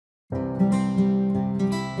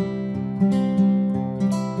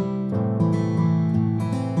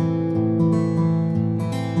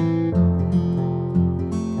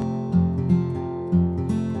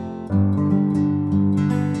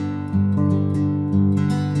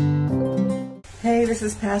Hey, this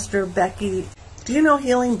is Pastor Becky. Do you know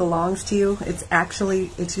healing belongs to you?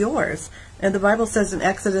 It's yours. And the Bible says in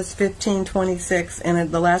Exodus 15:26,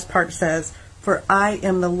 and the last part says, "For I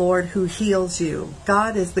am the Lord who heals you."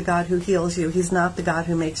 God is the God who heals you. He's not the God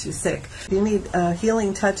who makes you sick. If you need a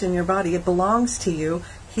healing touch in your body, it belongs to you.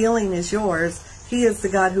 Healing is yours. He is the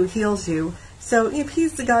God who heals you. So if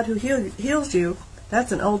He's the God who heals you,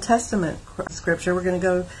 that's an Old Testament scripture. We're going to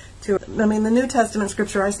go to, the New Testament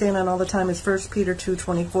scripture I stand on all the time is 1 Peter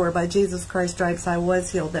 2:24. By Jesus Christ's stripes I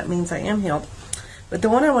was healed. That means I am healed. But the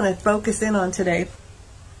one I want to focus in on today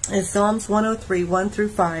is Psalms 103, 1 through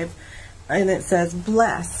 5. And it says,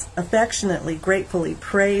 "Bless, affectionately, gratefully,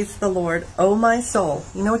 praise the Lord, O my soul."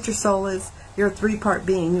 You know what your soul is? You're a three-part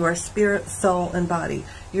being. You are spirit, soul, and body.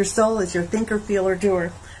 Your soul is your thinker, feeler,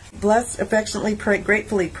 doer. Bless, affectionately,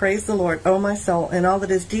 gratefully, praise the Lord, O my soul, and all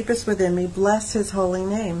that is deepest within me, bless His holy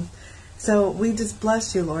name. So we just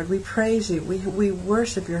bless you, Lord. We praise you. We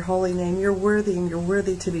worship your holy name. You're worthy, and you're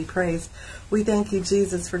worthy to be praised. We thank you,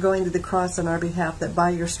 Jesus, for going to the cross on our behalf, that by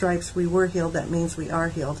your stripes we were healed. That means we are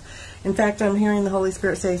healed. In fact, I'm hearing the Holy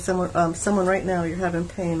Spirit say, someone right now, you're having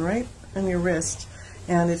pain right on your wrist,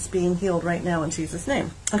 and it's being healed right now in Jesus'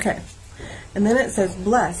 name. Okay. And then it says,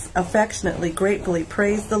 "Bless, affectionately, gratefully,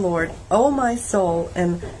 praise the Lord, O my soul."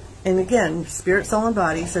 And again, spirit, soul, and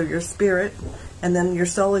body. So your spirit, and then your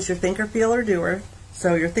soul is your thinker, feeler, doer.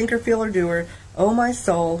 So your thinker, feeler, doer, O my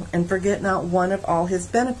soul, and forget not one of all His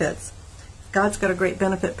benefits. God's got a great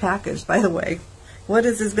benefit package, by the way. What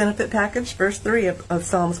is His benefit package? Verse 3 of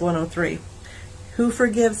Psalms 103. "Who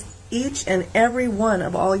forgives each and every one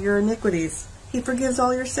of all your iniquities." He forgives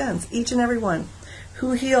all your sins, each and every one.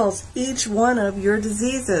 "Who heals each one of your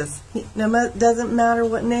diseases." It doesn't matter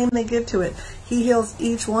what name they give to it. He heals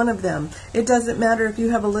each one of them. It doesn't matter if you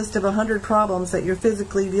have a list of 100 problems that you're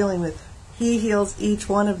physically dealing with. He heals each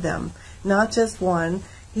one of them. Not just one.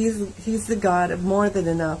 He's the God of more than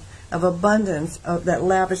enough, of abundance that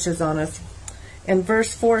lavishes on us. And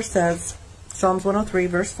verse 4 says, Psalms 103,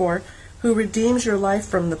 verse 4, "Who redeems your life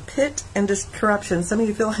from the pit and corruption." Some of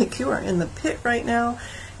you feel like you are in the pit right now.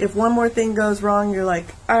 If one more thing goes wrong, you're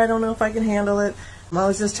like, I don't know if I can handle it. I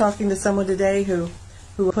was just talking to someone today who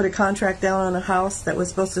put a contract down on a house that was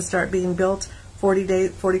supposed to start being built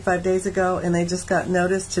 45 days ago, and they just got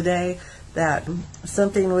notice today that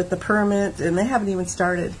something with the permit, and they haven't even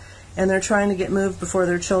started, and they're trying to get moved before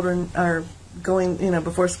their children are going,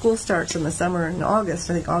 before school starts in the summer in August.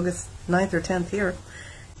 I think August 9th or 10th here.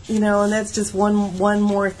 And that's just one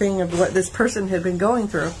more thing of what this person had been going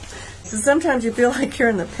through. So sometimes you feel like you're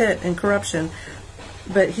in the pit and corruption,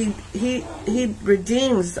 but he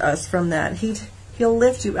redeems us from that. He'll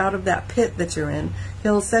lift you out of that pit that you're in.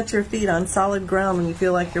 He'll set your feet on solid ground when you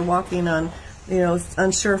feel like you're walking on,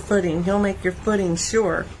 unsure footing. He'll make your footing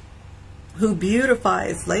sure. "Who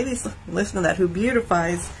beautifies," ladies, listen to that, "who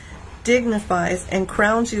beautifies, dignifies, and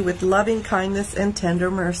crowns you with loving kindness and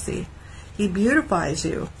tender mercy." He beautifies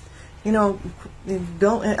you. I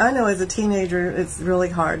know as a teenager it's really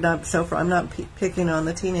hard. I'm not picking on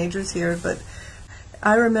the teenagers here, but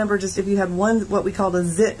I remember just if you had one, what we called a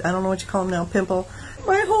zit, I don't know what you call them now, pimple,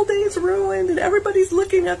 my whole day is ruined and everybody's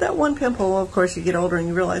looking at that one pimple. Well, of course you get older and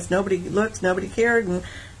you realize nobody looks, nobody cared, and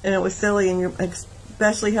it was silly, and you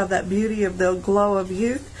especially have that beauty of the glow of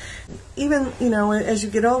youth. Even, as you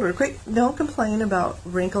get older, don't complain about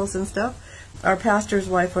wrinkles and stuff. Our pastor's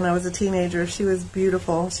wife, when I was a teenager, she was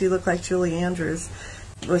beautiful. She looked like Julie Andrews.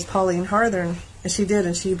 It was Pauline Harthern, and she had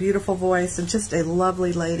a beautiful voice and just a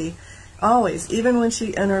lovely lady. Always, even when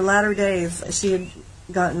in her latter days, she had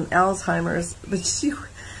gotten Alzheimer's, but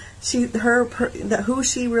who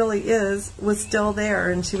she really is was still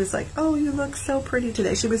there, and she was like, "Oh, you look so pretty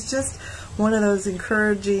today." She was just one of those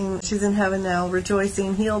encouraging, she's in heaven now,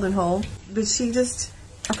 rejoicing, healed and whole, but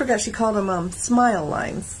I forgot she called them smile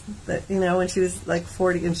lines, that when she was like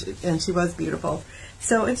 40, and she was beautiful.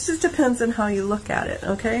 So it just depends on how you look at it,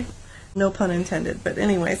 okay? No pun intended. But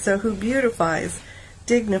anyway, so "who beautifies,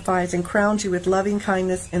 dignifies, and crowns you with loving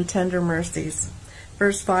kindness and tender mercies."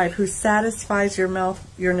 Verse 5, "Who satisfies your mouth,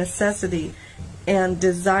 your necessity, and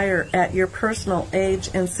desire at your personal age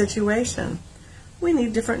and situation." We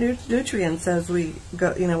need different nutrients as we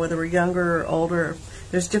go, whether we're younger or older.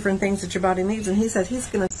 There's different things that your body needs, and He said He's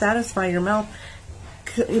going to satisfy your mouth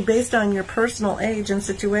based on your personal age and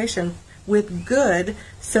situation with good,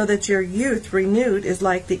 so that your youth renewed is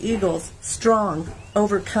like the eagles, strong,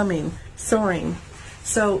 overcoming, soaring.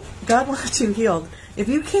 So God wants you healed. If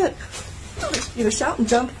you can't, shout and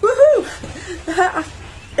jump, woohoo!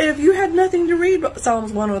 If you had nothing to read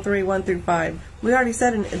Psalms 103, 1 through 5, we already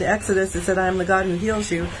said in the Exodus, it said, "I am the God who heals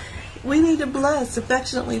you." We need to bless,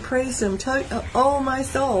 affectionately praise Him. Tell, oh, my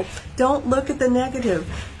soul, don't look at the negative.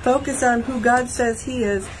 Focus on who God says He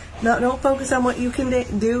is. No, don't focus on what you can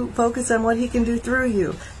do. Focus on what He can do through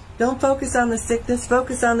you. Don't focus on the sickness.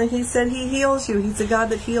 Focus on that He said He heals you. He's a God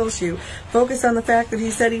that heals you. Focus on the fact that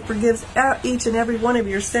He said He forgives each and every one of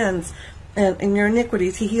your sins and your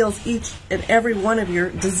iniquities. He heals each and every one of your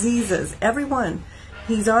diseases. Every one.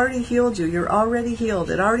 He's already healed you. You're already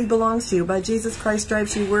healed. It already belongs to you. By Jesus Christ's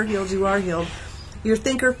stripes you were healed. You are healed. Your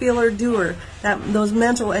thinker, feeler, doer. Those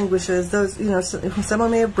mental anguishes. Those,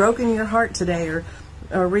 someone may have broken your heart today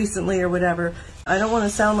or recently or whatever. I don't want to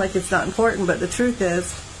sound like it's not important, but the truth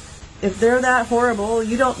is, if they're that horrible,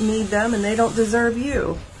 you don't need them and they don't deserve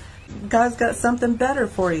you. God's got something better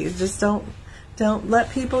for you. Just don't let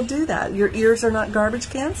people do that. Your ears are not garbage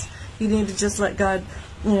cans. You need to just let God,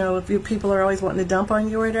 if people are always wanting to dump on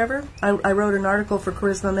you or whatever. I wrote an article for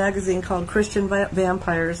Charisma Magazine called Christian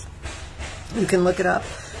Vampires. You can look it up.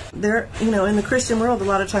 There, in the Christian world, a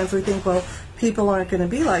lot of times we think, well, people aren't going to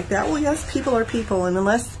be like that. Well, yes, people are people,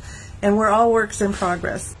 and we're all works in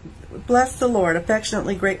progress. Bless the Lord,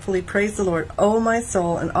 affectionately, gratefully praise the Lord, O my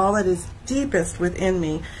soul, and all that is deepest within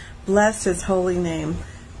me. Bless His holy name.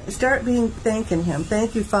 Start thanking Him.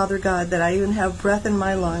 Thank you, Father God, that I even have breath in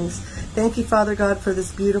my lungs. Thank you, Father God, for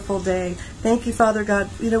this beautiful day. Thank you, Father God.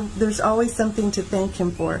 There's always something to thank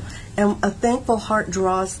Him for. And a thankful heart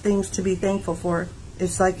draws things to be thankful for.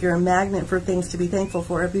 It's like you're a magnet for things to be thankful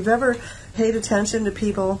for. If you've ever paid attention to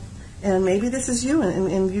people, and maybe this is you,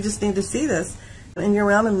 and you just need to see this, and you're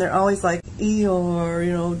around them, they're always like,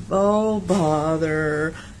 Eeyore, oh,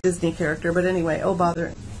 bother. Disney character, but anyway, oh,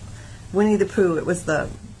 bother. Winnie the Pooh, it was the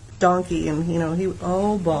donkey, and,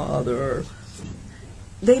 oh, bother.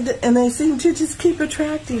 They seem to just keep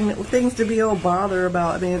attracting things to be, oh, bother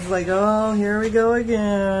about. I mean, it's like, oh, here we go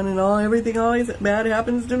again, and everything always bad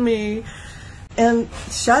happens to me. And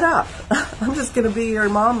shut up. I'm just going to be your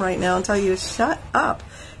mom right now and tell you to shut up.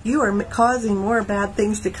 You are causing more bad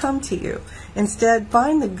things to come to you. Instead,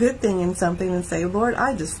 find the good thing in something and say, Lord,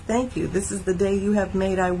 I just thank you. This is the day you have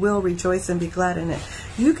made. I will rejoice and be glad in it.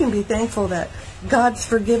 You can be thankful that God's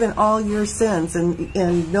forgiven all your sins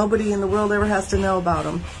and nobody in the world ever has to know about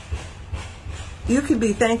them. You can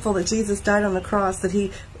be thankful that Jesus died on the cross,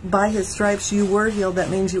 that by His stripes you were healed. That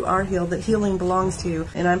means you are healed, that healing belongs to you.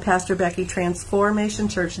 And I'm Pastor Becky,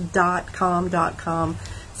 Trans4mationchurch.com.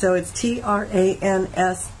 So it's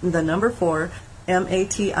TRANS, the number 4,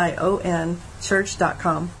 MATION,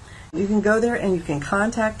 church.com. You can go there and you can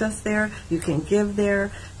contact us there. You can give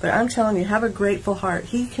there. But I'm telling you, have a grateful heart.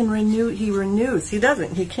 He can renew. He renews. He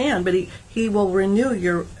doesn't. He can, but he will renew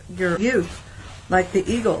your youth like the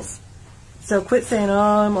eagles. So quit saying, oh,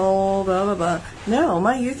 I'm old, blah, blah, blah. No,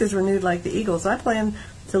 my youth is renewed like the eagles. I plan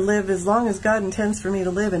to live as long as God intends for me to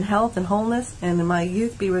live in health and wholeness, and in my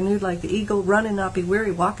youth be renewed like the eagle, run and not be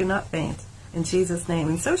weary, walk and not faint, in Jesus' name.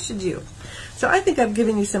 And so should you. So I think I've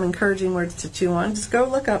given you some encouraging words to chew on. Just go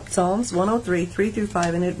look up Psalms 103,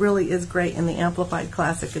 3-5, and it really is great in the Amplified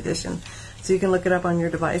Classic Edition. So you can look it up on your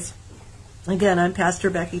device. Again, I'm Pastor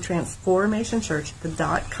Becky, Trans4mation Church, the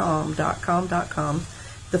 .com.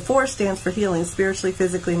 The 4 stands for healing, spiritually,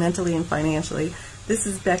 physically, mentally, and financially. This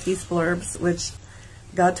is Becky's Blurbs, which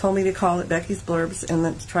God told me to call it Becky's Blurbs, and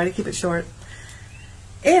then try to keep it short.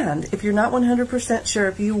 And if you're not 100% sure,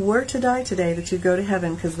 if you were to die today, that you go to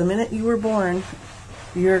heaven, because the minute you were born,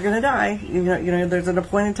 you're going to die. There's an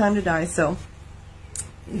appointed time to die, so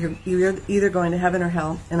you're either going to heaven or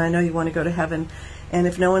hell, and I know you want to go to heaven. And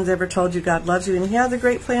if no one's ever told you God loves you, and He has a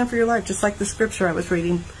great plan for your life, just like the scripture I was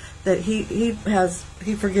reading, that He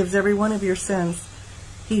forgives every one of your sins.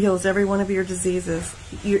 He heals every one of your diseases.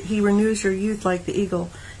 He renews your youth like the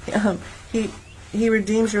eagle. He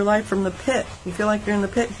redeems your life from the pit. You feel like you're in the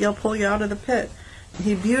pit, He'll pull you out of the pit.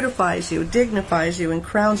 He beautifies you, dignifies you, and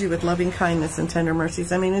crowns you with loving kindness and tender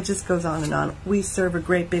mercies. I mean, it just goes on and on. We serve a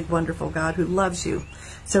great, big, wonderful God who loves you.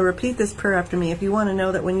 So repeat this prayer after me. If you want to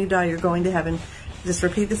know that when you die you're going to heaven, just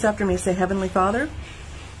repeat this after me. Say, Heavenly Father,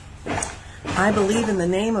 I believe in the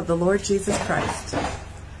name of the Lord Jesus Christ.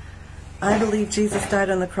 I believe Jesus died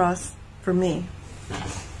on the cross for me.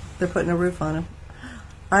 They're putting a roof on Him.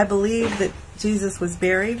 I believe that Jesus was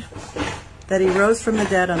buried, that He rose from the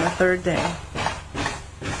dead on the 3rd day.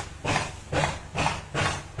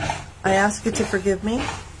 I ask you to forgive me.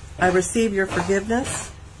 I receive your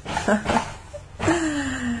forgiveness.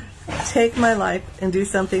 Take my life and do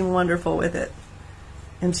something wonderful with it.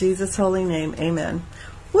 In Jesus' holy name, amen.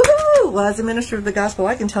 Woohoo! well, as a minister of the gospel,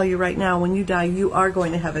 I can tell you right now, when you die, you are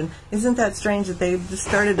going to heaven. Isn't that strange that they just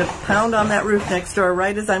started to pound on that roof next door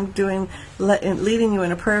right as I'm leading you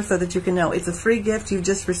in a prayer so that you can know. It's a free gift. You've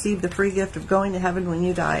just received the free gift of going to heaven when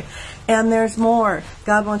you die. And there's more.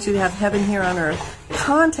 God wants you to have heaven here on earth.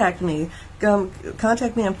 Contact me.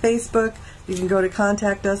 Contact me on Facebook. You can go to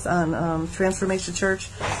contact us on Trans4mation Church.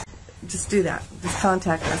 Just do that. Just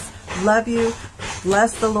contact us. Love you.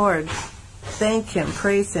 Bless the Lord. Thank Him.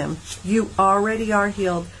 Praise Him. You already are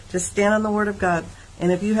healed. Just stand on the Word of God.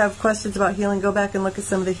 And if you have questions about healing, go back and look at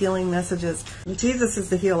some of the healing messages. Jesus is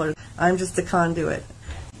the healer. I'm just a conduit.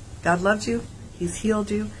 God loves you. He's healed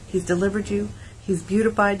you. He's delivered you. He's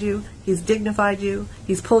beautified you. He's dignified you.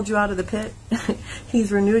 He's pulled you out of the pit.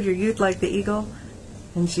 He's renewed your youth like the eagle.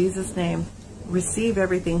 In Jesus' name, receive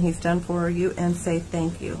everything He's done for you and say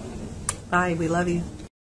thank you. Bye. We love you.